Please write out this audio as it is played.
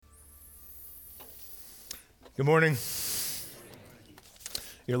Good morning.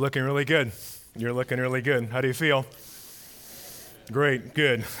 You're looking really good. You're looking really good. How do you feel? Great,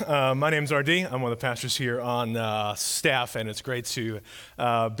 good. My name's RD. I'm one of the pastors here on staff, and it's great to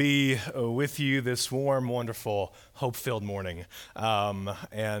be with you this warm, wonderful, hope-filled morning.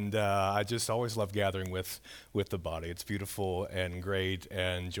 I just always love gathering with the body. It's beautiful and great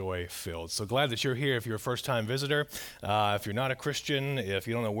and joy-filled. So glad that you're here. If you're a first-time visitor, if you're not a Christian, if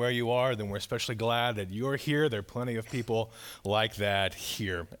you don't know where you are, then we're especially glad that you're here. There are plenty of people like that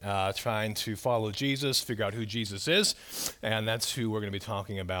here, trying to follow Jesus, figure out who Jesus is, and that's who we're going to be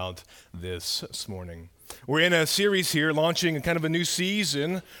talking about this morning. We're in a series here, launching kind of a new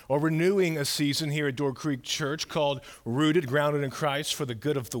season, or renewing a season here at Door Creek Church called Rooted, Grounded in Christ for the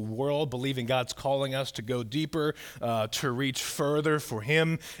Good of the World, believing God's calling us to go deeper, to reach further for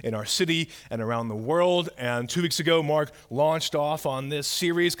Him in our city and around the world. And 2 weeks ago, Mark launched off on this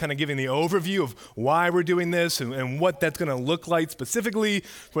series, kind of giving the overview of why we're doing this and what that's going to look like specifically,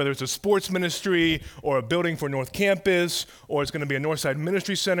 whether it's a sports ministry or a building for North Campus, or it's going to be a Northside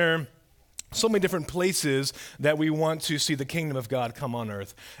Ministry Center. So many different places that we want to see the kingdom of God come on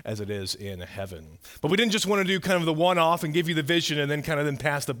earth as it is in heaven. But we didn't just want to do kind of the one-off and give you the vision and then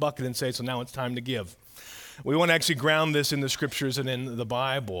pass the bucket and say, so now it's time to give. We want to actually ground this in the scriptures and in the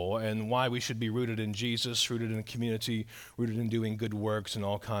Bible and why we should be rooted in Jesus, rooted in a community, rooted in doing good works and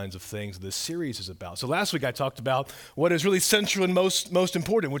all kinds of things this series is about. So last week I talked about what is really central and most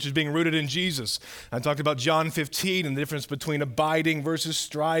important, which is being rooted in Jesus. I talked about John 15 and the difference between abiding versus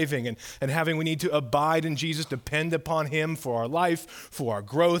striving and having we need to abide in Jesus, depend upon Him for our life, for our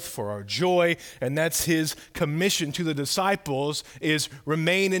growth, for our joy. And that's His commission to the disciples is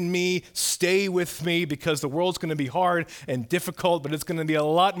remain in me, stay with me, because the world's going to be hard and difficult, but it's going to be a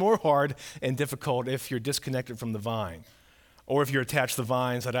lot more hard and difficult if you're disconnected from the vine or if you're attached to the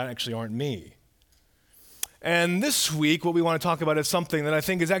vines that actually aren't me. And this week, what we want to talk about is something that I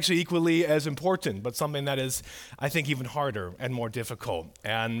think is actually equally as important, but something that is, I think, even harder and more difficult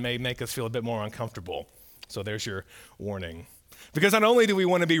and may make us feel a bit more uncomfortable. So there's your warning. Because not only do we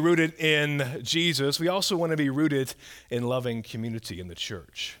want to be rooted in Jesus, we also want to be rooted in loving community in the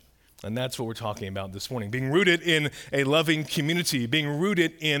church. And that's what we're talking about this morning, being rooted in a loving community, being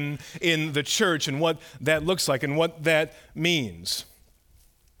rooted in the church and what that looks like and what that means.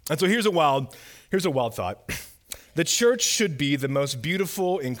 And so here's a wild thought. The church should be the most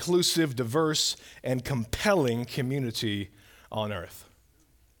beautiful, inclusive, diverse, and compelling community on earth.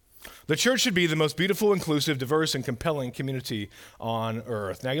 The church should be the most beautiful, inclusive, diverse, and compelling community on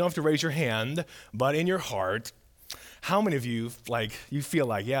earth. Now, you don't have to raise your hand, but in your heart, how many of you, you feel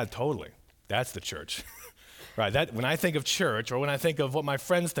like, yeah, totally, that's the church, right? That when I think of church, or when I think of what my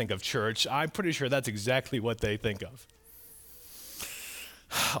friends think of church, I'm pretty sure that's exactly what they think of.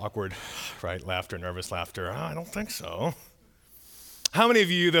 Awkward, right? Laughter, nervous laughter. I don't think so. How many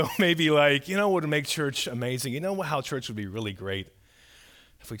of you, though, may be like, you know what would make church amazing? You know how church would be really great?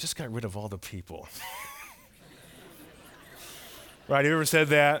 If we just got rid of all the people. Right, you ever said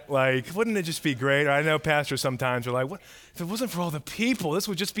that? Like, wouldn't it just be great? I know pastors sometimes are like, what? If it wasn't for all the people, this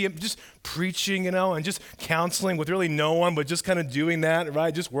would just be just preaching, and just counseling with really no one, but just kind of doing that,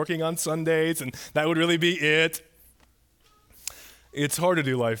 right? Just working on Sundays, and that would really be it. It's hard to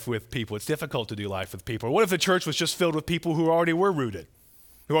do life with people. It's difficult to do life with people. What if the church was just filled with people who already were rooted,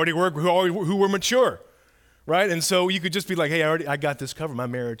 who were mature, right? And so you could just be like, hey, I got this covered. My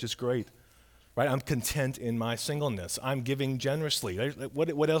marriage is great. Right? I'm content in my singleness. I'm giving generously.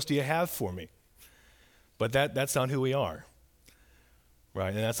 What else do you have for me? But that's not who we are.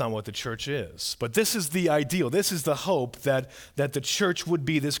 Right? And that's not what the church is. But this is the ideal. This is the hope that the church would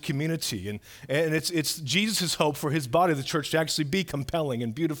be this community. And it's Jesus' hope for His body, the church, to actually be compelling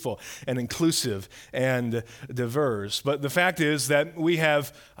and beautiful and inclusive and diverse. But the fact is that we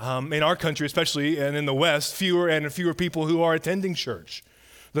have, in our country especially, and in the West, fewer and fewer people who are attending church.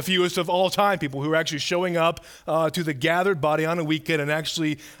 The fewest of all time, people who are actually showing up to the gathered body on a weekend and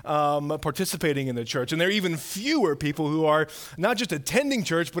actually participating in the church. And there are even fewer people who are not just attending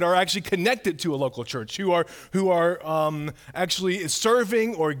church, but are actually connected to a local church, who are actually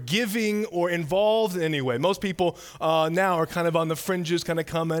serving or giving or involved in any way. Most people now are kind of on the fringes, kind of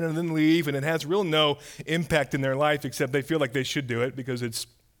come in and then leave, and it has real no impact in their life, except they feel like they should do it because it's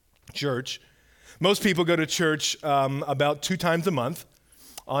church. Most people go to church about 2 times a month.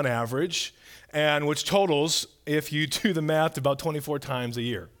 On average, and which totals, if you do the math, about 24 times a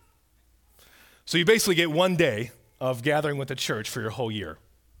year. So you basically get 1 day of gathering with the church for your whole year.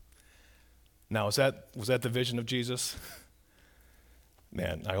 Now, was that the vision of Jesus?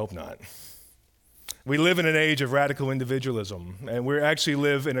 Man, I hope not. We live in an age of radical individualism, and we actually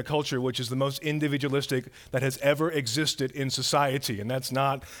live in a culture which is the most individualistic that has ever existed in society, and that's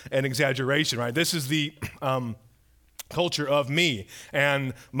not an exaggeration, right? This is the culture of me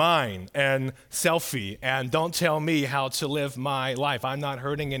and mine and selfie, and don't tell me how to live my life. I'm not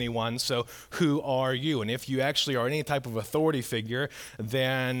hurting anyone, so who are you? And if you actually are any type of authority figure,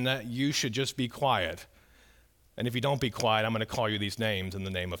 then you should just be quiet. And if you don't be quiet, I'm going to call you these names in the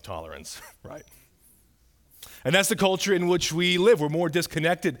name of tolerance, right? And that's the culture in which we live. We're more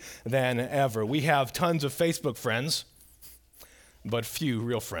disconnected than ever. We have tons of Facebook friends, but few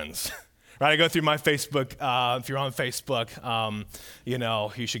real friends. Right? I go through my Facebook. If you're on Facebook,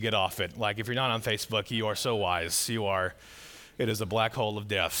 you should get off it. Like, if you're not on Facebook, you are so wise. It is a black hole of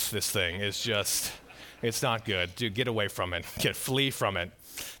death, this thing. It's not good. Dude, get away from it. Flee from it.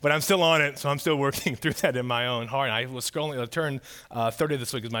 But I'm still on it, so I'm still working through that in my own heart. I was scrolling. I turned 30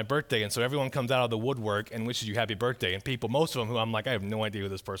 this week is my birthday, and so everyone comes out of the woodwork and wishes you happy birthday. And people, most of them who I'm like, I have no idea who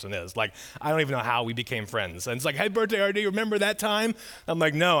this person is. Like, I don't even know how we became friends. And it's like, hey, birthday, RD, remember that time? I'm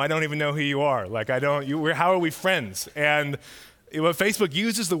like, no, I don't even know who you are. Like, how are we friends? And Facebook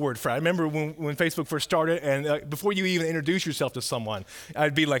uses the word friend. I remember when Facebook first started, and before you even introduce yourself to someone,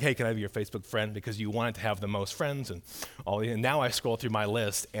 I'd be like, hey, can I be your Facebook friend? Because you wanted to have the most friends and all. And now I scroll through my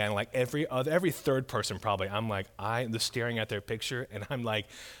list, and like every third person probably, I'm staring at their picture, and I'm like,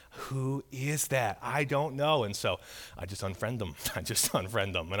 who is that? I don't know. And so I just unfriend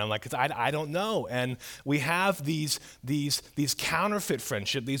them. And I'm like, 'cause I don't know. And we have these counterfeit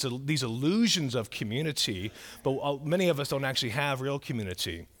friendship, these illusions of community, but many of us don't actually have real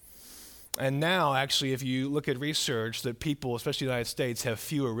community. And now, actually, if you look at research, that people, especially in the United States, have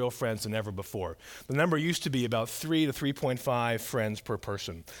fewer real friends than ever before. The number used to be about 3 to 3.5 friends per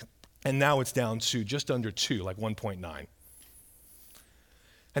person. And now it's down to just under 2, like 1.9.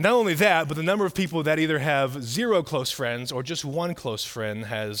 And not only that, but the number of people that either have 0 close friends or just 1 close friend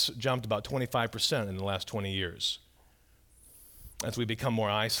has jumped about 25% in the last 20 years. As we become more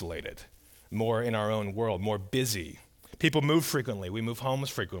isolated, more in our own world, more busy. People move frequently. We move homes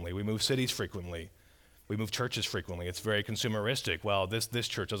frequently. We move cities frequently. We move churches frequently. It's very consumeristic. Well, this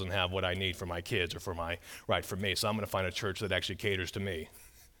church doesn't have what I need for my kids or for me, so I'm going to find a church that actually caters to me.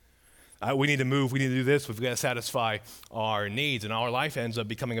 We need to move, we need to do this, we've got to satisfy our needs, and our life ends up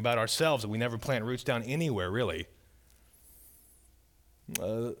becoming about ourselves, and we never plant roots down anywhere, really.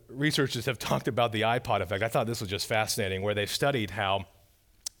 Researchers have talked about the iPod effect. I thought this was just fascinating, where they've studied how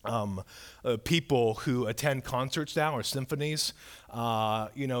people who attend concerts now, or symphonies,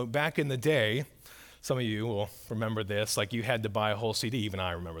 back in the day, some of you will remember this, like you had to buy a whole CD, even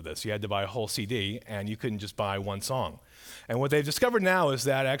I remember this. You had to buy a whole CD, and you couldn't just buy one song. And what they've discovered now is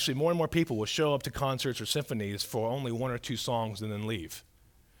that actually more and more people will show up to concerts or symphonies for only 1 or 2 songs and then leave.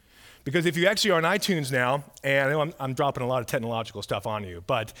 Because if you actually are on iTunes now, and I know I'm dropping a lot of technological stuff on you,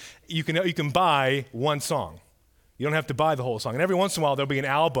 but you can buy one song. You don't have to buy the whole song. And every once in a while, there'll be an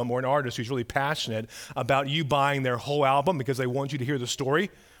album or an artist who's really passionate about you buying their whole album because they want you to hear the story.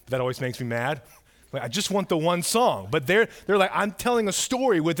 But that always makes me mad. Like, I just want the one song. But they're like, I'm telling a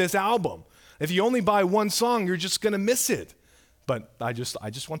story with this album. If you only buy one song, you're just going to miss it. But I just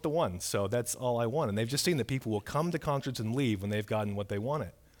want the one, so that's all I want. And they've just seen that people will come to concerts and leave when they've gotten what they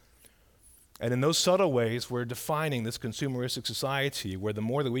wanted. And in those subtle ways, we're defining this consumeristic society where the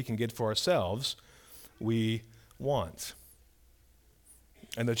more that we can get for ourselves, we want.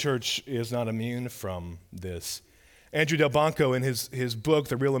 And the church is not immune from this. Andrew Delbanco, in his book,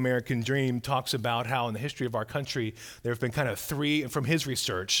 The Real American Dream, talks about how in the history of our country, there have been kind of 3, from his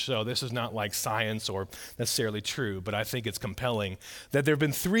research, so this is not like science or necessarily true, but I think it's compelling, that there have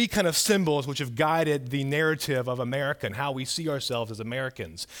been 3 kind of symbols which have guided the narrative of America and how we see ourselves as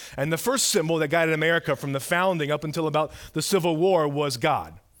Americans. And the first symbol that guided America from the founding up until about the Civil War was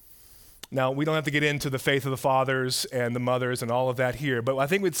God. Now, we don't have to get into the faith of the fathers and the mothers and all of that here, but I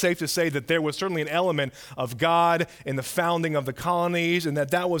think it's safe to say that there was certainly an element of God in the founding of the colonies, and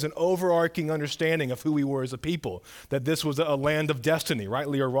that was an overarching understanding of who we were as a people, that this was a land of destiny,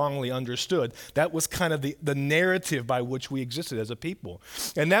 rightly or wrongly understood. That was kind of the narrative by which we existed as a people.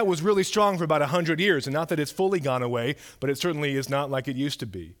 And that was really strong for about 100 years, and not that it's fully gone away, but it certainly is not like it used to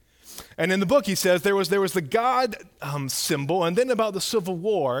be. And in the book, he says there was the God symbol, and then about the Civil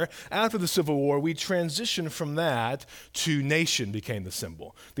War, after the Civil War, we transitioned from that to nation became the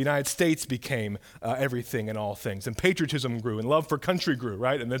symbol. The United States became everything and all things, and patriotism grew, and love for country grew,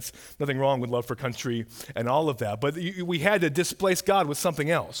 right? And that's nothing wrong with love for country and all of that. But we had to displace God with something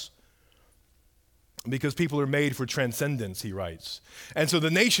else. because people are made for transcendence, he writes. And so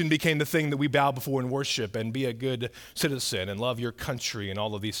the nation became the thing that we bow before and worship and be a good citizen and love your country and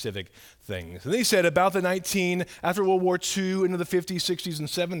all of these civic things. And then he said about after World War II into the 50s, 60s, and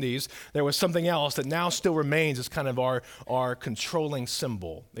 70s, there was something else that now still remains as kind of our controlling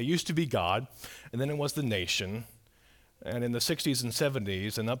symbol. It used to be God, and then it was the nation. And in the 60s and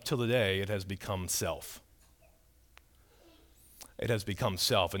 70s and up till today, it has become self. It has become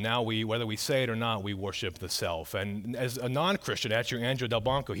self. And now whether we say it or not, we worship the self. And as a non-Christian, actually, Andrew Del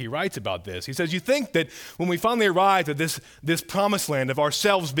Banco, he writes about this. He says, you think that when we finally arrived at this promised land of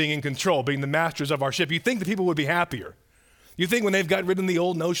ourselves being in control, being the masters of our ship, you think that people would be happier. You think when they've got rid of the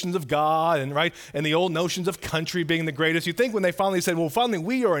old notions of God and the old notions of country being the greatest, you think when they finally said, well, finally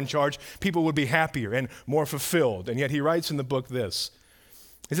we are in charge, people would be happier and more fulfilled. And yet he writes in the book this.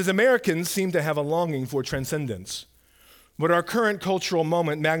 He says, Americans seem to have a longing for transcendence. But our current cultural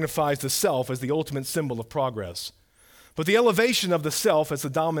moment magnifies the self as the ultimate symbol of progress. But the elevation of the self as the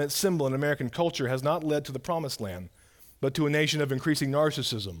dominant symbol in American culture has not led to the promised land, but to a nation of increasing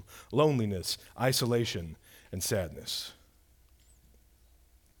narcissism, loneliness, isolation, and sadness.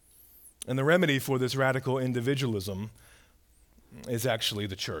 And the remedy for this radical individualism is actually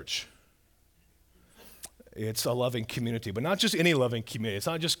the church. It's a loving community, but not just any loving community. It's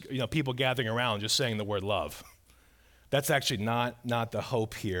not just people gathering around just saying the word love. That's actually not the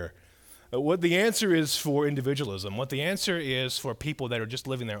hope here. What the answer is for individualism, what the answer is for people that are just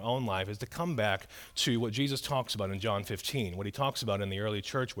living their own life is to come back to what Jesus talks about in John 15, what he talks about in the early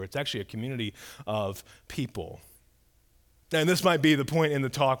church, where it's actually a community of people. And this might be the point in the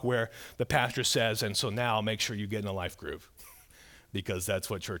talk where the pastor says, and so now make sure you get in a life group, because that's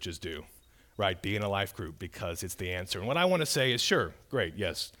what churches do, right? Be in a life group because it's the answer. And what I want to say is, sure, great,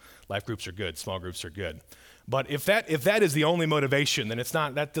 yes, life groups are good, small groups are good. But if that is the only motivation, then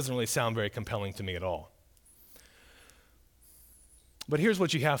that doesn't really sound very compelling to me at all. But here's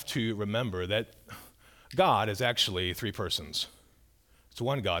what you have to remember, that God is actually three persons. It's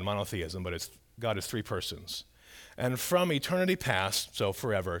one God, monotheism, but God is three persons. And from eternity past, so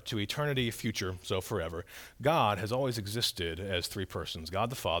forever, to eternity future, so forever, God has always existed as three persons, God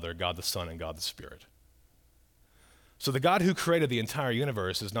the Father, God the Son, and God the Spirit. So the God who created the entire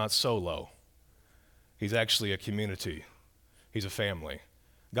universe is not solo. He's actually a community. He's a family.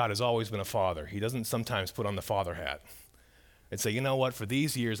 God has always been a father. He doesn't sometimes put on the father hat and say, you know what, for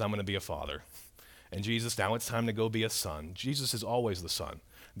these years I'm going to be a father. And Jesus, now it's time to go be a son. Jesus is always the son.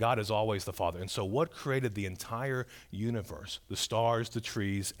 God is always the father. And so what created the entire universe, the stars, the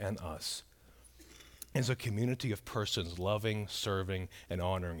trees, and us, is a community of persons loving, serving, and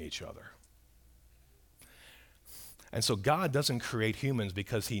honoring each other. And so God doesn't create humans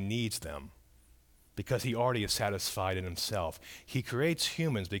because he needs them, because he already is satisfied in himself. He creates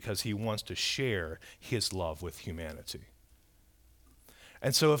humans because he wants to share his love with humanity.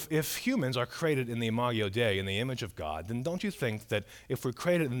 And so if humans are created in the imago Dei, in the image of God, then don't you think that if we're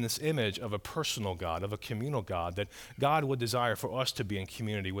created in this image of a personal God, of a communal God, that God would desire for us to be in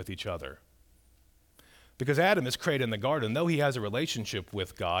community with each other? Because Adam is created in the garden. Though he has a relationship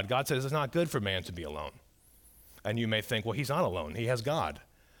with God, God says it's not good for man to be alone. And you may think, well, he's not alone. He has God.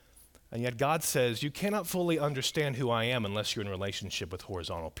 And yet God says, you cannot fully understand who I am unless you're in relationship with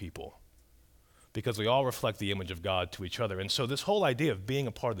horizontal people, because we all reflect the image of God to each other. And so this whole idea of being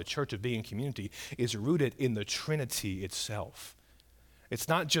a part of the church, of being in community, is rooted in the Trinity itself. It's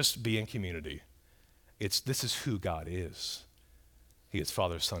not just being community. This is who God is. He is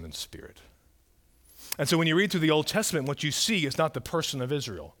Father, Son, and Spirit. And so when you read through the Old Testament, what you see is not the person of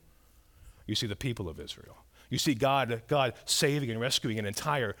Israel. You see the people of Israel. You see God saving and rescuing an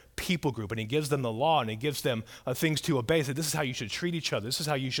entire people group, and he gives them the law, and he gives them things to obey. So this is how you should treat each other. This is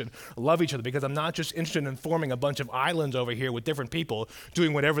how you should love each other, because I'm not just interested in forming a bunch of islands over here with different people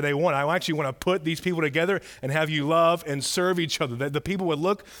doing whatever they want. I actually want to put these people together and have you love and serve each other. That the people would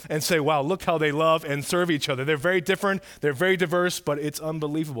look and say, wow, look how they love and serve each other. They're very different, they're very diverse, but it's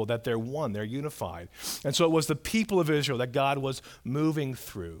unbelievable that they're one, they're unified. And so it was the people of Israel that God was moving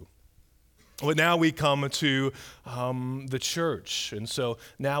through. But now we come to the church. And so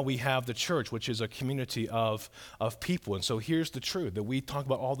now we have the church, which is a community of people. And so here's the truth that we talk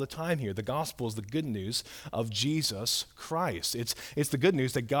about all the time here. The gospel is the good news of Jesus Christ. It's the good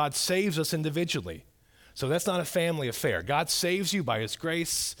news that God saves us individually. So that's not a family affair. God saves you by his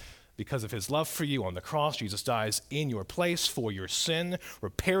grace because of his love for you on the cross. Jesus dies in your place for your sin,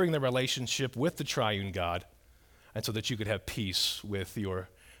 repairing the relationship with the triune God, and so that you could have peace with your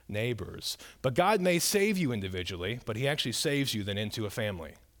neighbors. But God may save you individually, but he actually saves you then into a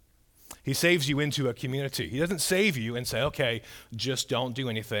family. He saves you into a community. He doesn't save you and say, okay, just don't do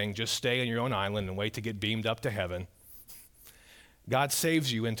anything. Just stay on your own island and wait to get beamed up to heaven. God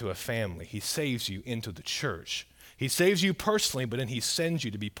saves you into a family. He saves you into the church. He saves you personally, but then he sends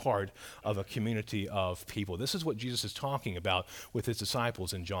you to be part of a community of people. This is what Jesus is talking about with his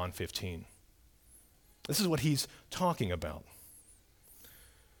disciples in John 15. This is what he's talking about.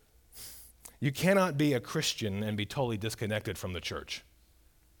 You cannot be a Christian and be totally disconnected from the church.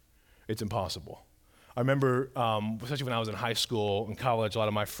 It's impossible. I remember, especially when I was in high school and college, a lot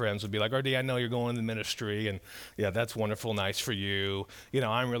of my friends would be like, RD, I know you're going into ministry, and yeah, that's wonderful, nice for you. You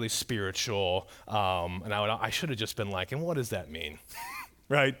know, I'm really spiritual. And I should have just been like, and what does that mean?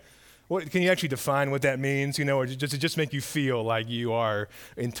 Right? Can you actually define what that means, you know, or does it just make you feel like you are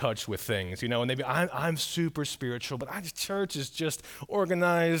in touch with things, you know? And maybe I'm super spiritual, but church is just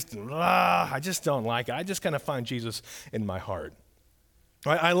organized. I just don't like it. I just kind of find Jesus in my heart.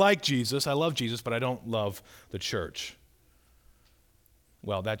 I like Jesus, I love Jesus, but I don't love the church.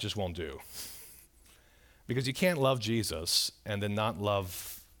 Well, that just won't do. Because you can't love Jesus and then not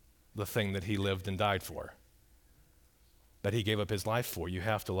love the thing that he lived and died for, that he gave up his life for. You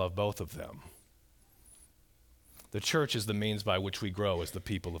have to love both of them. The church is the means by which we grow as the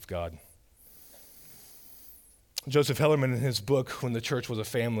people of God. Joseph Hellerman, in his book, When the Church Was a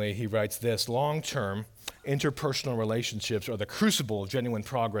Family, he writes this: long-term interpersonal relationships are the crucible of genuine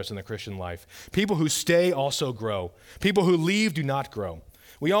progress in the Christian life. People who stay also grow. People who leave do not grow.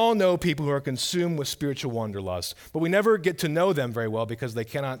 We all know people who are consumed with spiritual wanderlust, but we never get to know them very well because they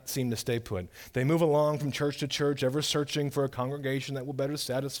cannot seem to stay put. They move along from church to church, ever searching for a congregation that will better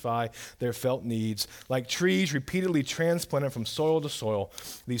satisfy their felt needs. Like trees repeatedly transplanted from soil to soil,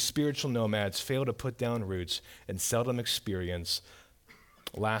 these spiritual nomads fail to put down roots and seldom experience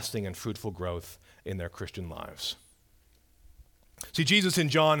lasting and fruitful growth in their Christian lives. See, Jesus in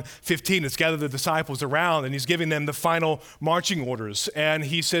John 15 has gathered the disciples around and he's giving them the final marching orders. And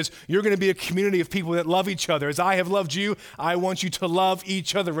he says, you're going to be a community of people that love each other. As I have loved you, I want you to love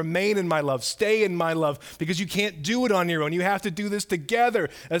each other. Remain in my love. Stay in my love, because you can't do it on your own. You have to do this together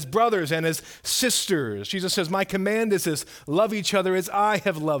as brothers and as sisters. Jesus says, my command is this: love each other as I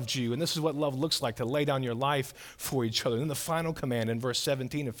have loved you. And this is what love looks like, to lay down your life for each other. And then the final command in verse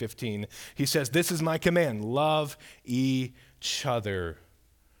 17 of 15, he says, this is my command: love each other.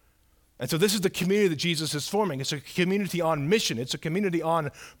 And so this is the community that Jesus is forming. It's a community on mission. It's a community on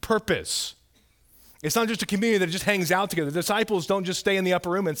purpose. It's not just a community that just hangs out together. The disciples don't just stay in the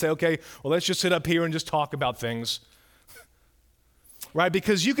upper room and say, okay, well, let's just sit up here and just talk about things. Right?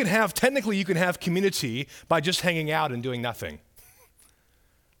 Because technically you can have community by just hanging out and doing nothing.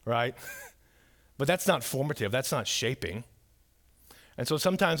 Right? But that's not formative. That's not shaping. And so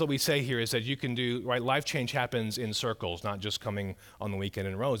sometimes what we say here is that you can do, right, life change happens in circles, not just coming on the weekend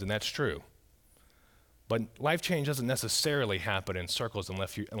in rows, and that's true. But life change doesn't necessarily happen in circles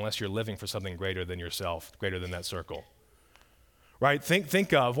unless you're living for something greater than yourself, greater than that circle. Right?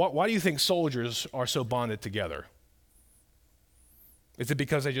 Think of, why do you think soldiers are so bonded together? Is it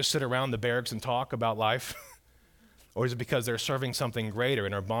because they just sit around the barracks and talk about life? Or is it because they're serving something greater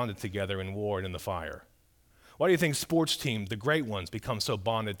and are bonded together in war and in the fire? Why do you think sports teams, the great ones, become so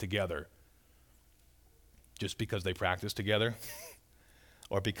bonded together? Just because they practice together?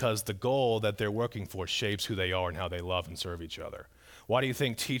 Or because the goal that they're working for shapes who they are and how they love and serve each other? Why do you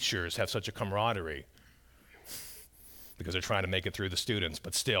think teachers have such a camaraderie? Because they're trying to make it through the students,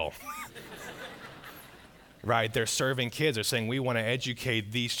 but still. Right, they're serving kids. They're saying, we want to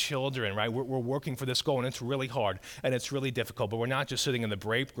educate these children, right? We're working for this goal, and it's really hard, and it's really difficult, but we're not just sitting in the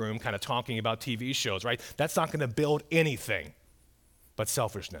break room kind of talking about TV shows, right? That's not going to build anything but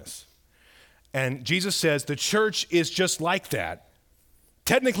selfishness. And Jesus says the church is just like that.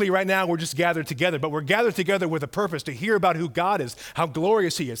 Technically, right now, we're just gathered together, but we're gathered together with a purpose: to hear about who God is, how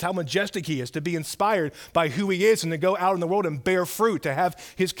glorious he is, how majestic he is, to be inspired by who he is, and to go out in the world and bear fruit, to have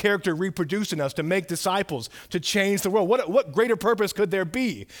his character reproduced in us, to make disciples, to change the world. What greater purpose could there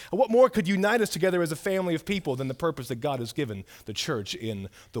be? What more could unite us together as a family of people than the purpose that God has given the church in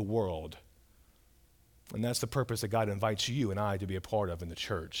the world? And that's the purpose that God invites you and I to be a part of in the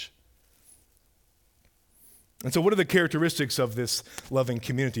church. And so what are the characteristics of this loving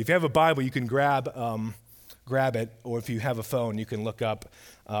community? If you have a Bible, you can grab it, or if you have a phone, you can look up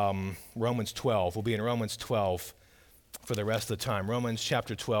Romans 12. We'll be in Romans 12 for the rest of the time. Romans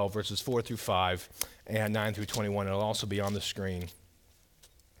chapter 12, verses 4 through 5 and 9 through 21. It'll also be on the screen.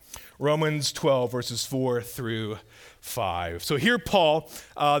 Romans 12, verses 4 through 5. So here Paul,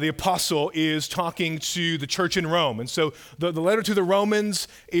 the apostle, is talking to the church in Rome. And so the letter to the Romans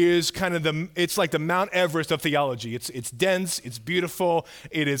is kind of it's like the Mount Everest of theology. It's dense, it's beautiful,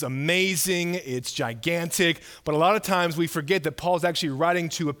 it is amazing, it's gigantic. But a lot of times we forget that Paul's actually writing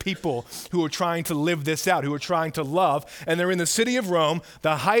to a people who are trying to live this out, who are trying to love. And they're in the city of Rome,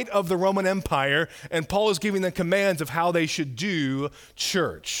 the height of the Roman Empire, and Paul is giving them commands of how they should do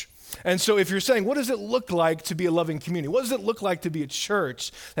church. And so if you're saying, what does it look like to be a loving community? What does it look like to be a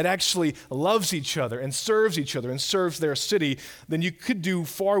church that actually loves each other and serves their city? Then you could do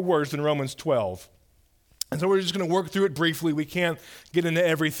far worse than Romans 12. And so we're just going to work through it briefly. We can't get into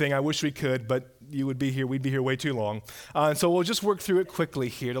everything. I wish we could, but we'd be here way too long. And so we'll just work through it quickly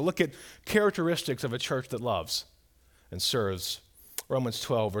here to look at characteristics of a church that loves and serves. Romans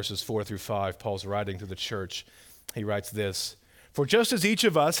 12, verses 4 through 5, Paul's writing to the church. He writes this: "For just as each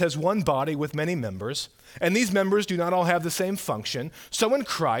of us has one body with many members, and these members do not all have the same function, so in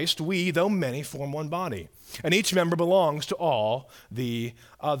Christ we, though many, form one body, and each member belongs to all the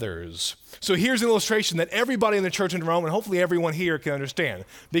others." So here's an illustration that everybody in the church in Rome, and hopefully everyone here, can understand.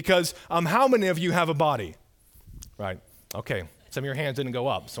 Because how many of you have a body? Right, okay, some of your hands didn't go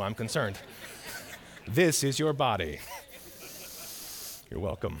up, so I'm concerned. This is your body. You're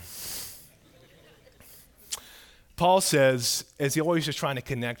welcome. Paul says, as he always is trying to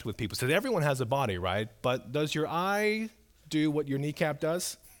connect with people, says everyone has a body, right? But does your eye do what your kneecap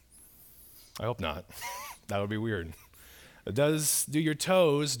does? I hope not. That would be weird. Do your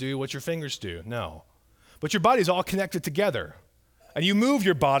toes do what your fingers do? No. But your body's all connected together. And you move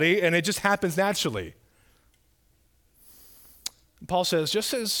your body, and it just happens naturally. Paul says,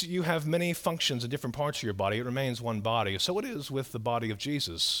 just as you have many functions in different parts of your body, it remains one body. So it is with the body of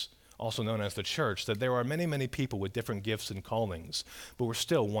Jesus, also known as the church, that there are many, many people with different gifts and callings, but we're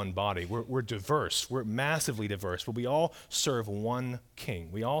still one body. We're diverse. We're massively diverse, but we all serve one king.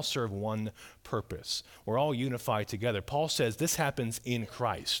 We all serve one purpose. We're all unified together. Paul says this happens in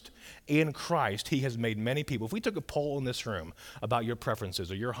Christ. In Christ, he has made many people. If we took a poll in this room about your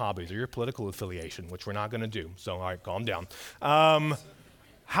preferences or your hobbies or your political affiliation, which we're not going to do, so all right, calm down,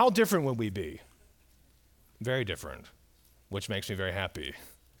 how different would we be? Very different, which makes me very happy.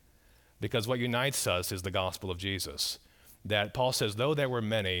 Because what unites us is the gospel of Jesus. That Paul says, though there were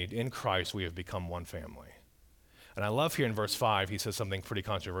many, in Christ we have become one family. And I love here in verse 5, he says something pretty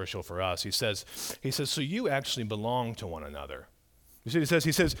controversial for us. He says, so you actually belong to one another. You see what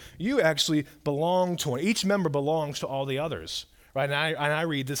he says, you actually belong to one. Each member belongs to all the others. Right? And I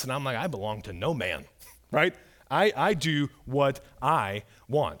read this and I'm like, I belong to no man. Right? I do what I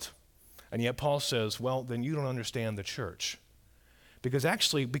want. And yet Paul says, well, then you don't understand the church.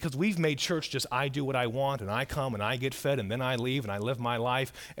 Because we've made church just I do what I want, and I come and I get fed, and then I leave and I live my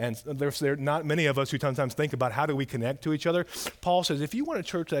life. And there are not many of us who sometimes think about how do we connect to each other. Paul says if you want a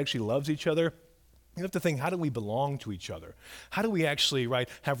church that actually loves each other, you have to think, how do we belong to each other? How do we actually,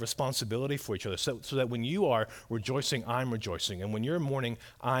 have responsibility for each other so that when you are rejoicing, I'm rejoicing, and when you're mourning,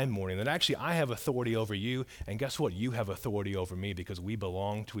 I'm mourning, that actually I have authority over you, and guess what? You have authority over me because we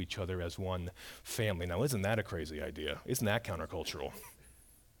belong to each other as one family. Now, isn't that a crazy idea? Isn't that countercultural?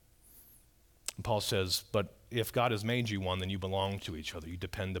 And Paul says, but if God has made you one, then you belong to each other. You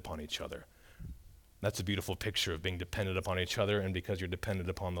depend upon each other. That's a beautiful picture of being dependent upon each other, and because you're dependent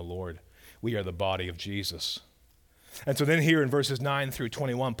upon the Lord. We are the body of Jesus. And so then here in verses 9 through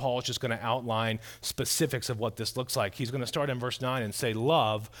 21, Paul is just going to outline specifics of what this looks like. He's going to start in verse 9 and say,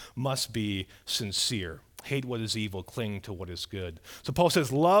 love must be sincere. Hate what is evil, cling to what is good. So Paul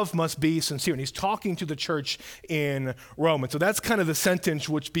says love must be sincere, and he's talking to the church in Rome. And so that's kind of the sentence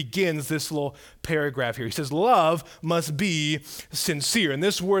which begins this little paragraph here. He says love must be sincere. And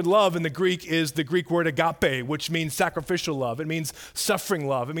this word love in the Greek is the Greek word agape, which means sacrificial love. It means suffering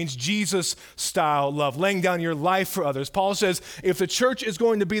love. It means Jesus-style love, laying down your life for others. Paul says if the church is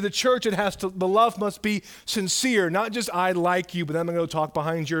going to be the church, the love must be sincere. Not just I like you, but then I'm going to talk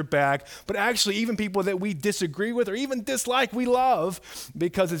behind your back, but actually even people that we disagree with or even dislike, we love,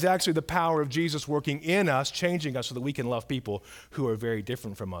 because it's actually the power of Jesus working in us, changing us so that we can love people who are very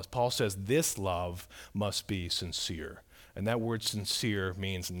different from us. Paul says this love must be sincere. And that word sincere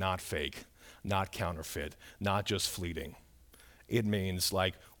means not fake, not counterfeit, not just fleeting. It means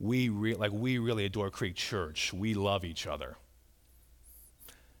like we really adore Creek Church. We love each other,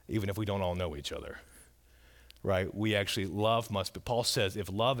 even if we don't all know each other. Right? We actually, love must be, Paul says if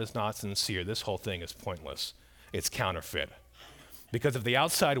love is not sincere, this whole thing is pointless. It's counterfeit. Because if the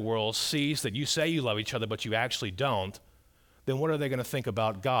outside world sees that you say you love each other, but you actually don't, then what are they going to think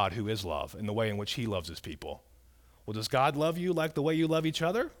about God, who is love, and the way in which he loves his people? Well, does God love you like the way you love each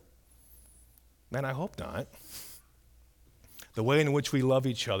other? Man, I hope not. The way in which we love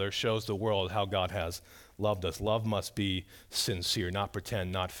each other shows the world how God has loved us. Love must be sincere, not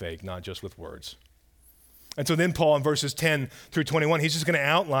pretend, not fake, not just with words. And so then Paul in verses 10 through 21, he's just going to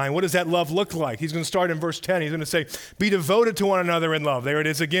outline what does that love look like. He's going to start in verse 10. He's going to say, be devoted to one another in love. There it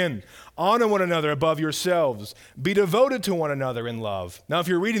is again. Honor one another above yourselves. Be devoted to one another in love. Now, if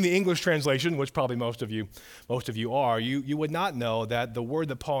you're reading the English translation, which probably most of you are, you would not know that the word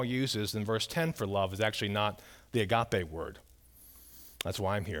that Paul uses in verse 10 for love is actually not the agape word. That's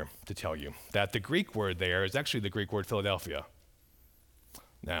why I'm here to tell you that the Greek word there is actually the Greek word Philadelphia.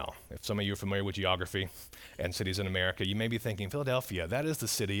 Now, if some of you are familiar with geography and cities in America, you may be thinking, Philadelphia, that is the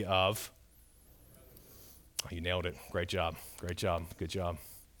city of... Oh, you nailed it. Great job. Great job. Good job.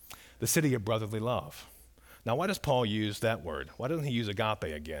 The city of brotherly love. Now, why does Paul use that word? Why doesn't he use agape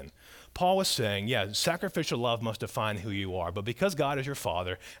again? Paul was saying, yeah, sacrificial love must define who you are, but because God is your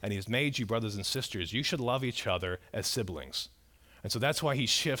father and he's made you brothers and sisters, you should love each other as siblings. And so that's why he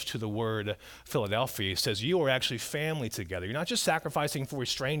shifts to the word Philadelphia. He says, you are actually family together. You're not just sacrificing for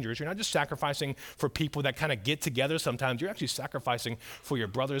strangers. You're not just sacrificing for people that kind of get together sometimes. You're actually sacrificing for your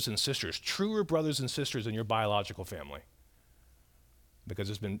brothers and sisters, truer brothers and sisters in your biological family, because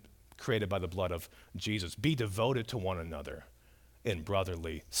it's been created by the blood of Jesus. Be devoted to one another in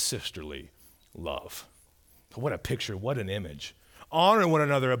brotherly, sisterly love. What a picture, what an image. Honor one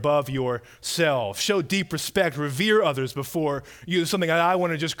another above yourself. Show deep respect. Revere others before you. Something that I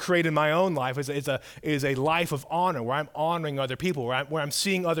want to just create in my own life is a life of honor where I'm honoring other people, where I'm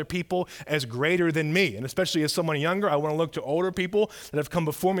seeing other people as greater than me. And especially as someone younger, I want to look to older people that have come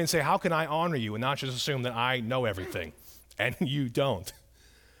before me and say, how can I honor you? And not just assume that I know everything and you don't.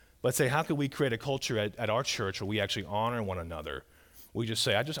 But say, how can we create a culture at our church where we actually honor one another? We just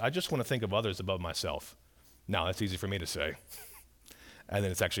say, I just want to think of others above myself. Now, that's easy for me to say. And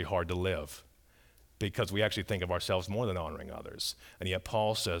then it's actually hard to live because we actually think of ourselves more than honoring others. And yet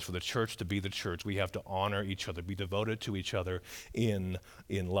Paul says for the church to be the church, we have to honor each other, be devoted to each other in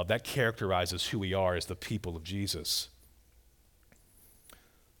love. That characterizes who we are as the people of Jesus.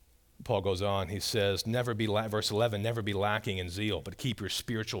 Paul goes on, he says, verse 11, never be lacking in zeal, but keep your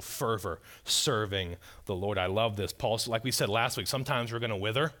spiritual fervor serving the Lord. I love this. Paul, like we said last week, sometimes we're going to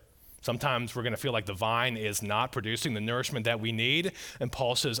wither. Sometimes we're going to feel like the vine is not producing the nourishment that we need. And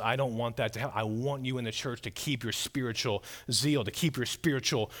Paul says, I don't want that to happen. I want you in the church to keep your spiritual zeal, to keep your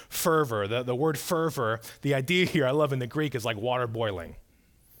spiritual fervor. The word fervor, the idea here I love in the Greek is like water boiling.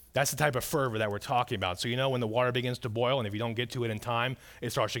 That's the type of fervor that we're talking about. So you know when the water begins to boil and if you don't get to it in time, it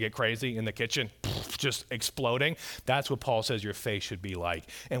starts to get crazy in the kitchen, just exploding. That's what Paul says your faith should be like.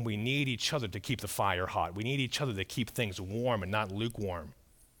 And we need each other to keep the fire hot. We need each other to keep things warm and not lukewarm.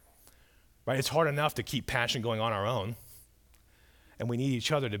 Right? It's hard enough to keep passion going on our own. And we need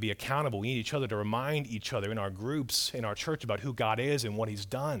each other to be accountable. We need each other to remind each other in our groups, in our church about who God is and what he's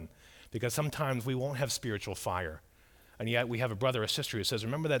done. Because sometimes we won't have spiritual fire. And yet we have a brother or sister who says,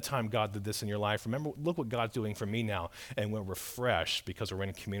 remember that time God did this in your life? Remember, look what God's doing for me now. And we're refreshed because we're in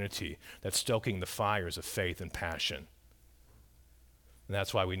a community that's stoking the fires of faith and passion. And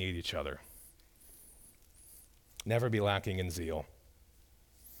that's why we need each other. Never be lacking in zeal.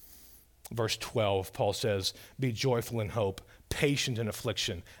 Verse 12, Paul says, be joyful in hope, patient in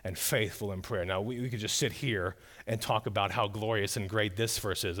affliction, and faithful in prayer. Now, we could just sit here and talk about how glorious and great this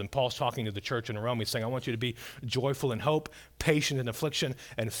verse is. And Paul's talking to the church in Rome. He's saying, I want you to be joyful in hope, patient in affliction,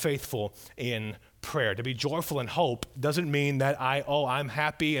 and faithful in prayer. To be joyful in hope doesn't mean that I'm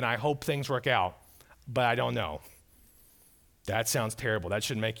happy and I hope things work out, but I don't know. That sounds terrible. That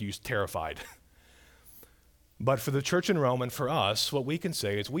should make you terrified. But for the church in Rome and for us, what we can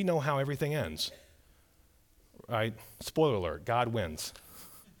say is we know how everything ends, right? Spoiler alert, God wins,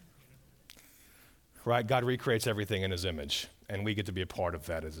 right? God recreates everything in his image, and we get to be a part of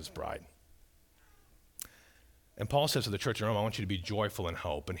that as his bride. And Paul says to the church in Rome, I want you to be joyful in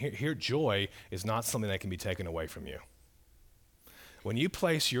hope. And here joy is not something that can be taken away from you. When you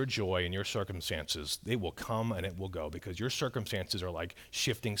place your joy in your circumstances, they will come and it will go because your circumstances are like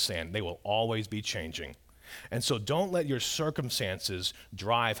shifting sand. They will always be changing. And so don't let your circumstances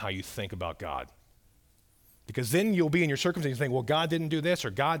drive how you think about God. Because then you'll be in your circumstances and think, well, God didn't do this, or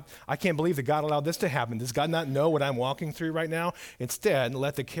God, I can't believe that God allowed this to happen. Does God not know what I'm walking through right now? Instead,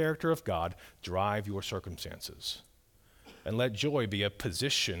 let the character of God drive your circumstances. And let joy be a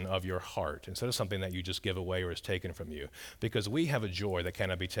position of your heart instead of something that you just give away or is taken from you. Because we have a joy that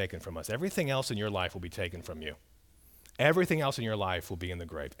cannot be taken from us. Everything else in your life will be taken from you. Everything else in your life will be in the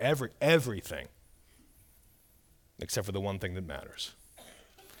grave. Everything. Except for the one thing that matters.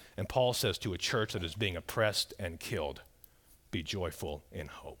 And Paul says to a church that is being oppressed and killed, be joyful in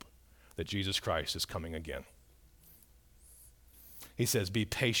hope. that Jesus Christ is coming again. He says, be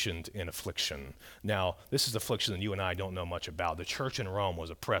patient in affliction. Now, this is affliction that you and I don't know much about. The church in Rome was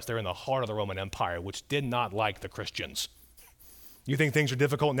oppressed. They're in the heart of the Roman Empire, which did not like the Christians. You think things are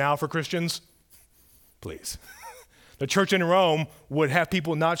difficult now for Christians? Please. The church in Rome would have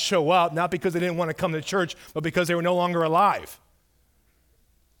people not show up, not because they didn't want to come to church, but because they were no longer alive.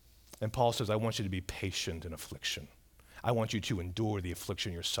 And Paul says, I want you to be patient in affliction. I want you to endure the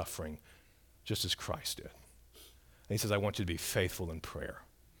affliction you're suffering, just as Christ did. And he says, I want you to be faithful in prayer.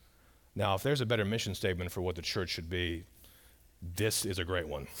 Now, if there's a better mission statement for what the church should be, this is a great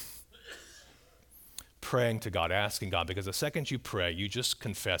one. Praying to God, asking God, because the second you pray, you just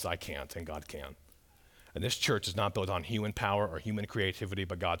confess, I can't, and God can. And this church is not built on human power or human creativity,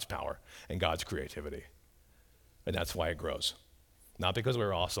 but God's power and God's creativity. And that's why it grows. Not because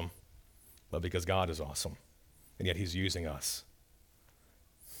we're awesome, but because God is awesome. And yet he's using us.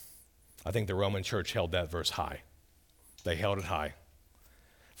 I think the Roman church held that verse high. They held it high.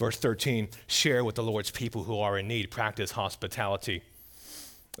 Verse 13, share with the Lord's people who are in need. Practice hospitality.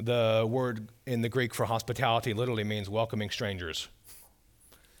 The word in the Greek for hospitality literally means welcoming strangers.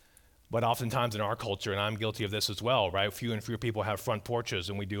 But oftentimes in our culture, and I'm guilty of this as well, right? Fewer and fewer people have front porches,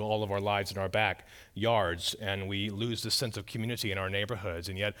 and we do all of our lives in our backyards, and we lose the sense of community in our neighborhoods.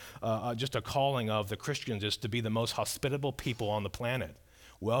 And yet, just a calling of the Christians is to be the most hospitable people on the planet,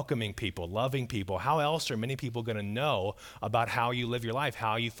 welcoming people, loving people. How else are many people going to know about how you live your life,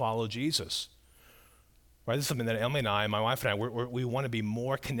 how you follow Jesus? Right? This is something that Emily and I, my wife and I, we want to be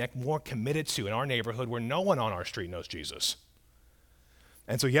more committed to in our neighborhood where no one on our street knows Jesus.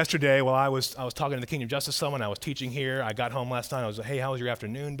 And so yesterday, while I was talking to the Kingdom Justice Summit, I was teaching here. I got home last night. I was like, hey, how was your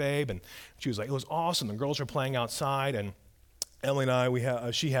afternoon, babe? And she was like, it was awesome. The girls were playing outside, and Emily and I,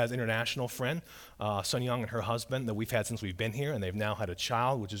 she has an international friend, Sun Young and her husband, that we've had since we've been here, and they've now had a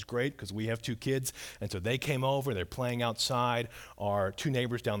child, which is great because we have 2 kids. And so they came over, they're playing outside. Our 2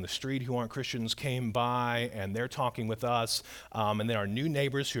 neighbors down the street who aren't Christians came by, and they're talking with us. And then our new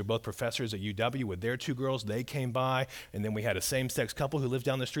neighbors who are both professors at UW with their 2 girls, they came by. And then we had a same-sex couple who lived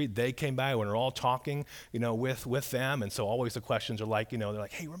down the street. They came by, and we're all talking, with them. And so always the questions are like, they're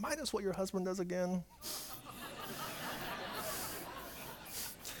like, hey, remind us what your husband does again.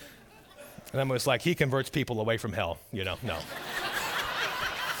 And I'm just like, he converts people away from hell, no.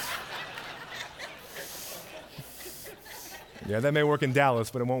 Yeah, that may work in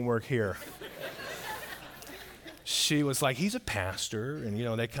Dallas, but it won't work here. She was like, he's a pastor, and,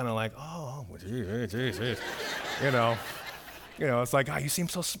 they kind of like, oh, geez. It's like, oh, you seem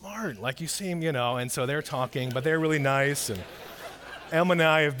so smart, like you seem, and so they're talking, but they're really nice, and Emma and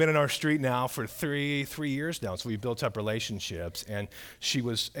I have been in our street now for three years now, so we've built up relationships. And she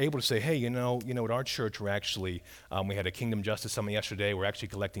was able to say, hey, at our church, we're actually, we had a Kingdom Justice Summit yesterday. We're actually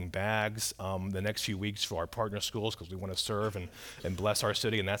collecting bags the next few weeks for our partner schools because we want to serve and bless our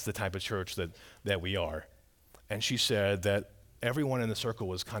city, and that's the type of church that we are. And she said that everyone in the circle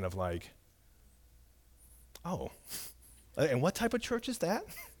was kind of like, oh, and what type of church is that?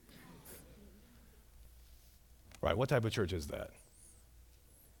 Right, what type of church is that?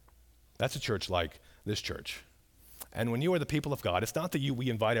 That's a church like this church. And when you are the people of God, it's not that we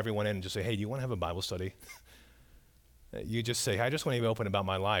invite everyone in and just say, hey, do you want to have a Bible study? You just say, hey, I just want to be open about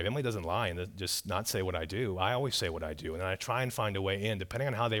my life. Emily doesn't lie and just not say what I do. I always say what I do, and I try and find a way in. Depending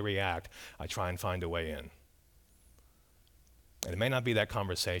on how they react, I try and find a way in. And it may not be that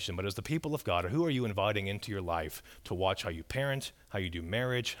conversation, but as the people of God, who are you inviting into your life to watch how you parent, how you do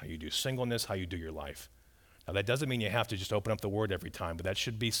marriage, how you do singleness, how you do your life? Now, that doesn't mean you have to just open up the Word every time, but that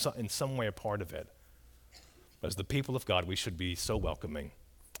should be in some way a part of it. But as the people of God, we should be so welcoming,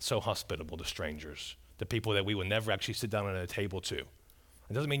 so hospitable to strangers, to people that we would never actually sit down at a table to.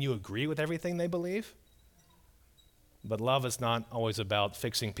 It doesn't mean you agree with everything they believe, but love is not always about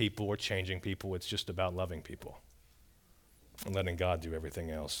fixing people or changing people. It's just about loving people and letting God do everything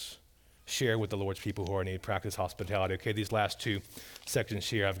else. Share with the Lord's people who are in need, practice hospitality. Okay, these last 2 sections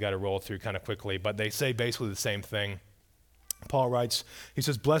here I've got to roll through kind of quickly, but they say basically the same thing. Paul writes, he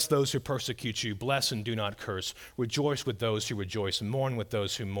says, bless those who persecute you, bless and do not curse. Rejoice with those who rejoice, mourn with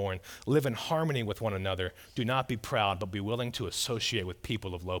those who mourn. Live in harmony with one another. Do not be proud, but be willing to associate with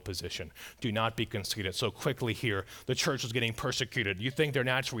people of low position. Do not be conceited. So quickly here, the church was getting persecuted. You think their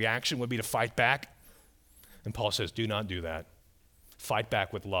natural reaction would be to fight back? And Paul says, do not do that. Fight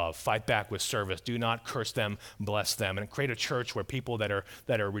back with love. Fight back with service. Do not curse them, bless them. And create a church where people that are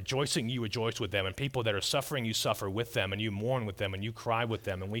rejoicing, you rejoice with them. And people that are suffering, you suffer with them. And you mourn with them. And you cry with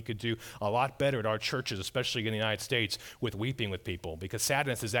them. And we could do a lot better at our churches, especially in the United States, with weeping with people. Because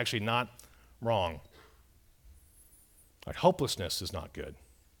sadness is actually not wrong. Hopelessness is not good.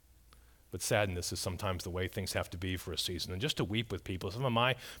 But sadness is sometimes the way things have to be for a season. And just to weep with people. Some of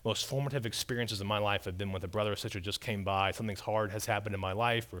my most formative experiences in my life have been when a brother or sister just came by, something hard has happened in my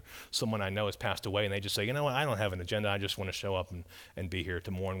life, or someone I know has passed away, and they just say, you know what, I don't have an agenda, I just want to show up and be here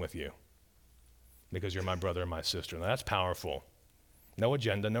to mourn with you because you're my brother and my sister. Now that's powerful. No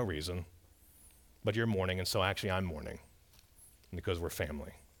agenda, no reason, but you're mourning, and so actually I'm mourning because we're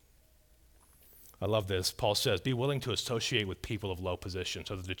family. I love this. Paul says, be willing to associate with people of low position,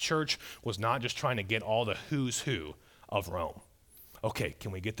 so that the church was not just trying to get all the who's who of Rome. Okay,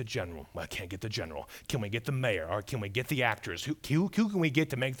 can we get the general? Well, I can't get the general. Can we get the mayor? Or can we get the actors? Who can we get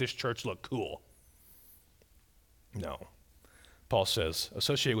to make this church look cool? No. Paul says,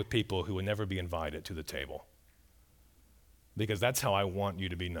 associate with people who would never be invited to the table. Because that's how I want you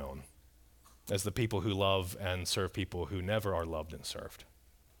to be known, as the people who love and serve people who never are loved and served.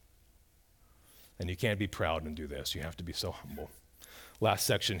 And you can't be proud and do this. You have to be so humble. Last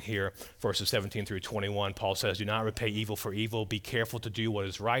section here, verses 17 through 21, Paul says, do not repay evil for evil. Be careful to do what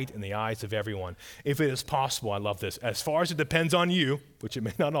is right in the eyes of everyone. If it is possible, I love this, as far as it depends on you, which it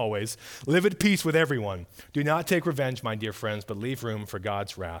may not always, live at peace with everyone. Do not take revenge, my dear friends, but leave room for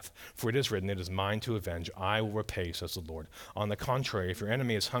God's wrath. For it is written, it is mine to avenge. I will repay, says the Lord. On the contrary, if your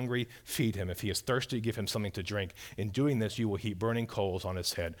enemy is hungry, feed him. If he is thirsty, give him something to drink. In doing this, you will heap burning coals on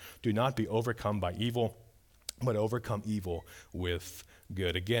his head. Do not be overcome by evil, but overcome evil with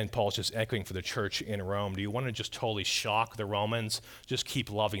good. Again, Paul's just echoing for the church in Rome. Do you want to just totally shock the Romans? Just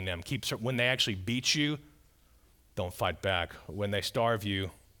keep loving them. When they actually beat you, don't fight back. When they starve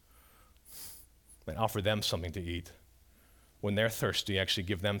you, then offer them something to eat. When they're thirsty, actually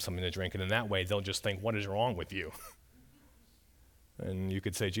give them something to drink. And in that way, they'll just think, what is wrong with you? And you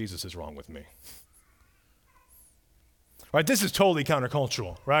could say, Jesus is wrong with me. Right? This is totally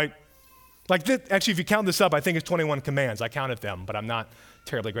countercultural, right? Like this, actually, if you count this up, I think it's 21 commands. I counted them, but I'm not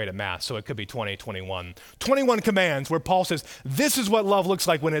terribly great at math, so it could be 20, 21. 21 commands where Paul says, this is what love looks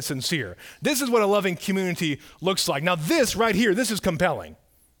like when it's sincere. This is what a loving community looks like. Now this right here, this is compelling,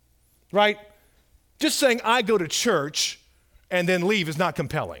 right? Just saying I go to church and then leave is not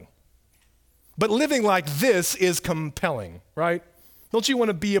compelling. But living like this is compelling, right? Don't you want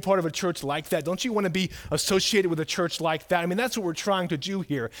to be a part of a church like that? Don't you want to be associated with a church like that? I mean, that's what we're trying to do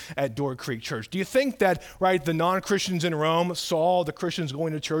here at Door Creek Church. Do you think that, right, the non-Christians in Rome saw the Christians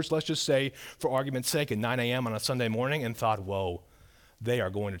going to church, let's just say, for argument's sake, at 9 a.m. on a Sunday morning and thought, whoa, they are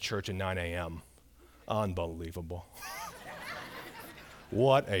going to church at 9 a.m. Unbelievable.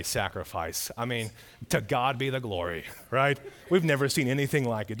 What a sacrifice. I mean, to God be the glory, right? We've never seen anything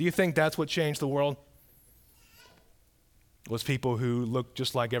like it. Do you think that's what changed the world? Was people who look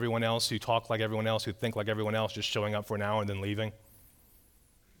just like everyone else, who talk like everyone else, who think like everyone else, just showing up for an hour and then leaving?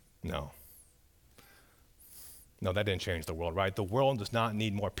 No. No, that didn't change the world, right? The world does not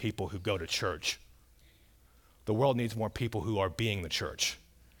need more people who go to church. The world needs more people who are being the church,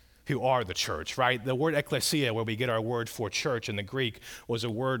 who are the church, right? The word ecclesia, where we get our word for church in the Greek, was a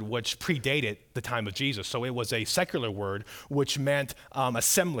word which predated the time of Jesus. So it was a secular word which meant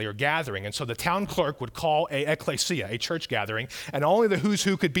assembly or gathering. And so the town clerk would call a ecclesia, a church gathering, and only the who's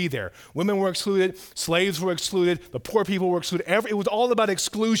who could be there. Women were excluded, slaves were excluded, the poor people were excluded. It was all about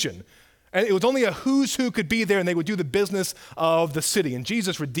exclusion. And it was only a who's who could be there, and they would do the business of the city. And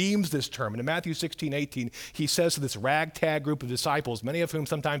Jesus redeems this term. And in Matthew 16:18, he says to this ragtag group of disciples, many of whom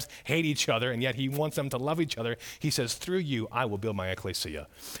sometimes hate each other, and yet he wants them to love each other. He says, through you, I will build my ecclesia.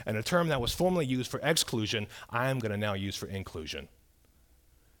 And a term that was formerly used for exclusion, I am going to now use for inclusion.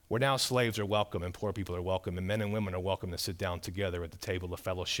 Where now slaves are welcome and poor people are welcome, and men and women are welcome to sit down together at the table of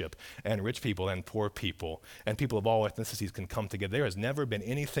fellowship, and rich people and poor people and people of all ethnicities can come together. There has never been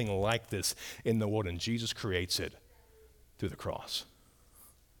anything like this in the world, and Jesus creates it through the cross.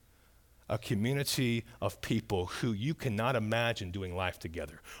 A community of people who you cannot imagine doing life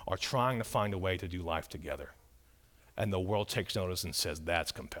together are trying to find a way to do life together. And the world takes notice and says,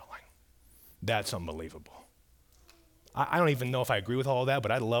 that's compelling. That's unbelievable. I don't even know if I agree with all of that,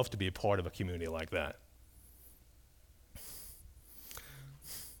 but I'd love to be a part of a community like that.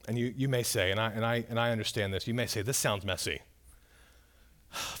 And you may say, and I understand this, you may say, this sounds messy.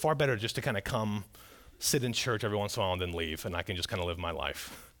 Far better just to kind of come, sit in church every once in a while and then leave, and I can just kind of live my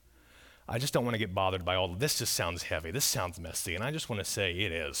life. I just don't want to get bothered by all of this. Just sounds heavy. This sounds messy. And I just want to say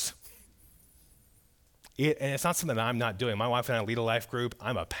it is. And it's not something that I'm not doing. My wife and I lead a life group.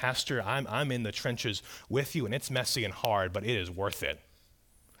 I'm a pastor. I'm in the trenches with you, and it's messy and hard, but it is worth it.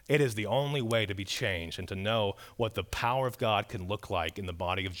 It is the only way to be changed and to know what the power of God can look like in the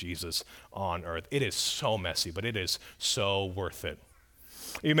body of Jesus on earth. It is so messy, but it is so worth it.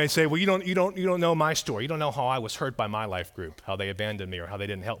 You may say, well, you don't know my story. You don't know how I was hurt by my life group, how they abandoned me or how they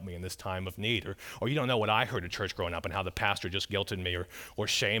didn't help me in this time of need. Or you don't know what I heard at church growing up and how the pastor just guilted me or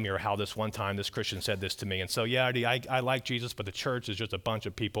shamed me, or how this one time this Christian said this to me. And so, yeah, I like Jesus, but the church is just a bunch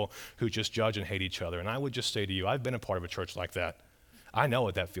of people who just judge and hate each other. And I would just say to you, I've been a part of a church like that. I know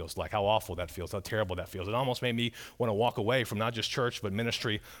what that feels like, how awful that feels, how terrible that feels. It almost made me want to walk away from not just church, but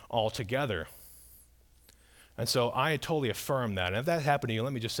ministry altogether. And so I totally affirm that. And if that happened to you,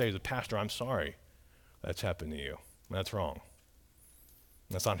 let me just say as a pastor, I'm sorry that's happened to you. That's wrong.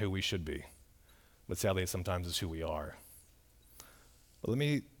 That's not who we should be. But sadly, sometimes it's who we are. But let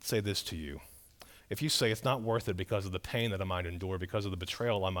me say this to you. If you say it's not worth it because of the pain that I might endure, because of the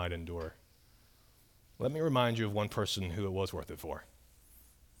betrayal I might endure, let me remind you of one person who it was worth it for.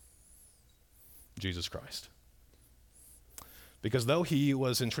 Jesus Christ. Because though he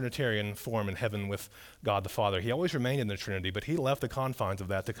was in Trinitarian form in heaven with God the Father, he always remained in the Trinity, but he left the confines of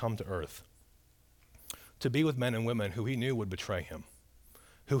that to come to earth, to be with men and women who he knew would betray him,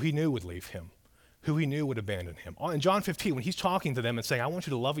 who he knew would leave him, who he knew would abandon him. In John 15, when he's talking to them and saying, I want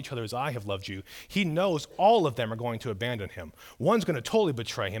you to love each other as I have loved you, he knows all of them are going to abandon him. One's going to totally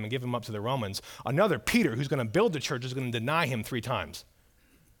betray him and give him up to the Romans. Another, Peter, who's going to build the church, is going to deny him 3 times.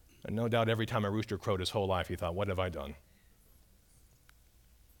 And no doubt every time a rooster crowed his whole life, he thought, what have I done?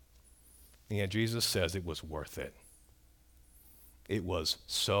 And yet Jesus says it was worth it. It was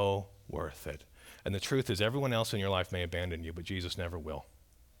so worth it. And the truth is, everyone else in your life may abandon you, but Jesus never will.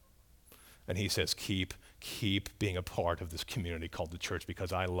 And he says, keep being a part of this community called the church,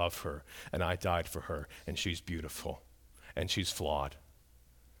 because I love her and I died for her, and she's beautiful and she's flawed,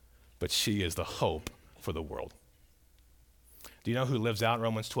 but she is the hope for the world. Do you know who lives out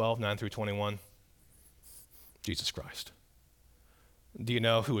Romans 12, 9 through 21? Jesus Christ. Do you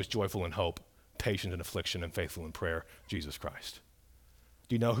know who is joyful in hope, patient in affliction, and faithful in prayer? Jesus Christ.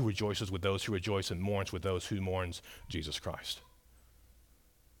 Do you know who rejoices with those who rejoice and mourns with those who mourns? Jesus Christ.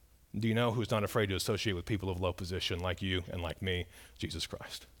 Do you know who's not afraid to associate with people of low position like you and like me? Jesus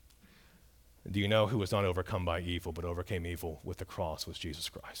Christ. Do you know who was not overcome by evil but overcame evil with the cross? Was Jesus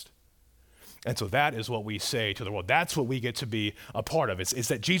Christ. And so that is what we say to the world. That's what we get to be a part of. It's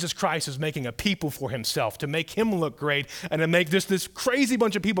that Jesus Christ is making a people for himself, to make him look great, and to make this crazy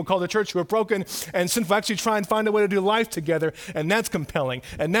bunch of people called the church who are broken and sinful actually try and find a way to do life together. And that's compelling,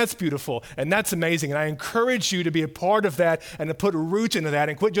 and that's beautiful, and that's amazing. And I encourage you to be a part of that and to put roots into that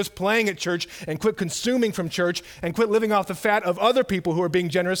and quit just playing at church and quit consuming from church and quit living off the fat of other people who are being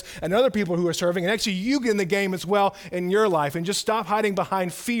generous and other people who are serving. And actually you get in the game as well in your life, and just stop hiding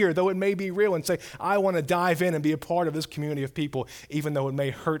behind fear, though it may be real, and say, I want to dive in and be a part of this community of people, even though it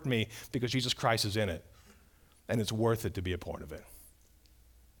may hurt me, because Jesus Christ is in it. And it's worth it to be a part of it.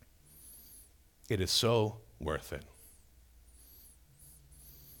 It is so worth it.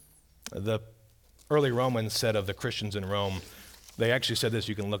 The early Romans said of the Christians in Rome, they actually said this,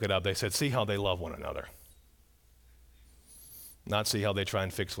 you can look it up. They said, see how they love one another. Not see how they try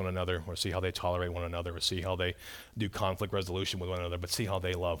and fix one another, or see how they tolerate one another, or see how they do conflict resolution with one another, but see how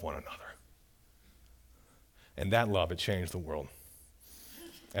they love one another. And that love, it changed the world.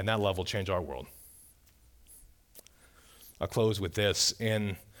 And that love will change our world. I'll close with this.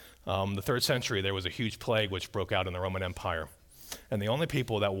 In the 3rd century, there was a huge plague which broke out in the Roman Empire. And the only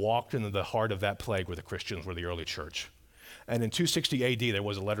people that walked into the heart of that plague were the Christians, were the early church. And in 260 AD, there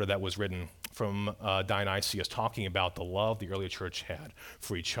was a letter that was written from Dionysius talking about the love the early church had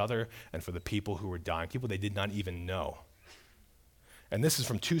for each other and for the people who were dying, people they did not even know. And this is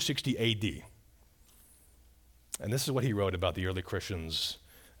from 260 AD. And this is what he wrote about the early Christians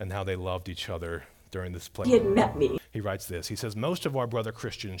and how they loved each other during this plague. He had met me. He writes this. He says, most of our brother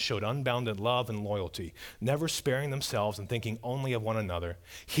Christians showed unbounded love and loyalty, never sparing themselves and thinking only of one another.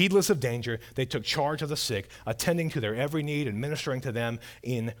 Heedless of danger, they took charge of the sick, attending to their every need and ministering to them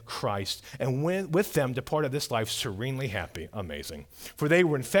in Christ. And with them departed this life serenely happy. Amazing. For they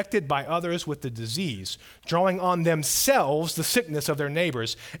were infected by others with the disease, drawing on themselves the sickness of their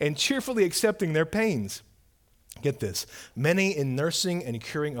neighbors and cheerfully accepting their pains. Get this, many in nursing and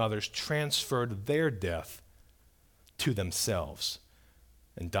curing others transferred their death to themselves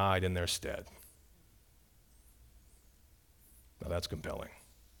and died in their stead. Now that's compelling.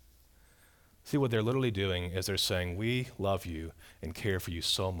 See, what they're literally doing is they're saying, we love you and care for you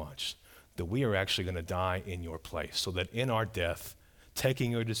so much that we are actually going to die in your place, so that in our death,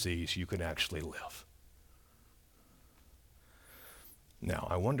 taking your disease, you can actually live. Now,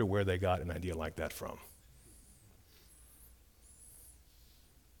 I wonder where they got an idea like that from.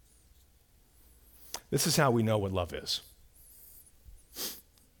 This is how we know what love is.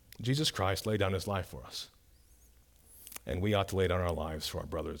 Jesus Christ laid down his life for us. And we ought to lay down our lives for our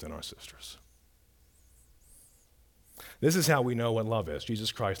brothers and our sisters. This is how we know what love is.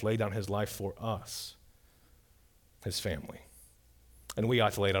 Jesus Christ laid down his life for us, his family. And we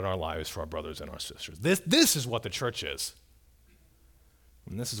ought to lay down our lives for our brothers and our sisters. This is what the church is.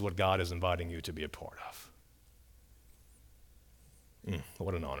 And this is what God is inviting you to be a part of.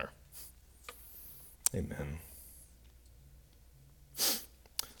 What an honor. Amen.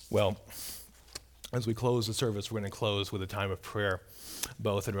 Well, as we close the service, we're going to close with a time of prayer,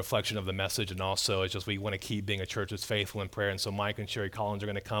 both in reflection of the message and also as just we want to keep being a church that's faithful in prayer. And so Mike and Sherry Collins are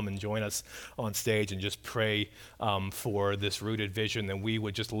going to come and join us on stage and just pray for this rooted vision, that we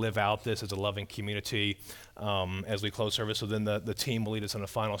would just live out this as a loving community as we close service. So then the team will lead us in a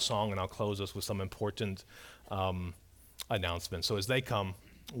final song, and I'll close us with some important announcements. So as they come,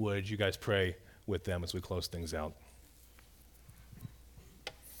 would you guys pray with them as we close things out?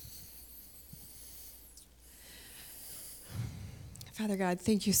 Father God,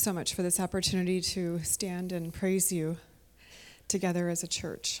 thank you so much for this opportunity to stand and praise you together as a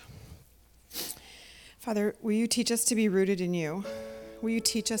church. Father, will you teach us to be rooted in you? Will you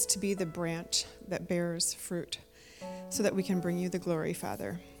teach us to be the branch that bears fruit so that we can bring you the glory,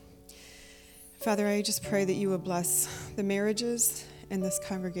 Father? Father, I just pray that you will bless the marriages in this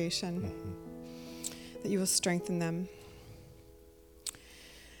congregation, that you will strengthen them.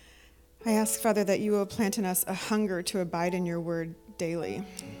 I ask, Father, that you will plant in us a hunger to abide in your word daily.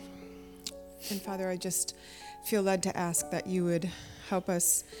 And Father, I just feel led to ask that you would help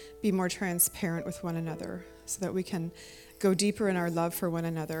us be more transparent with one another so that we can go deeper in our love for one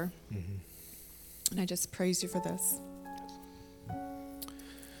another. And I just praise you for this.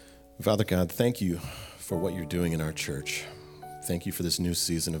 Father God, thank you for what you're doing in our church. Thank you for this new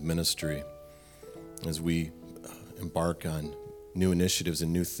season of ministry as we embark on new initiatives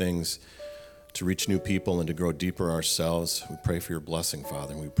and new things to reach new people and to grow deeper ourselves. We pray for your blessing,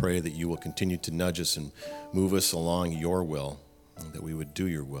 Father, and we pray that you will continue to nudge us and move us along your will, and that we would do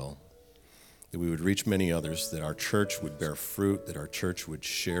your will, that we would reach many others, that our church would bear fruit, that our church would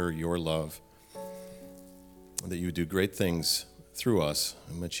share your love, that you would do great things through us,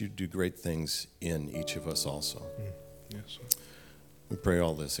 and that you do great things in each of us also. Yes. We pray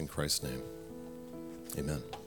all this in Christ's name. Amen.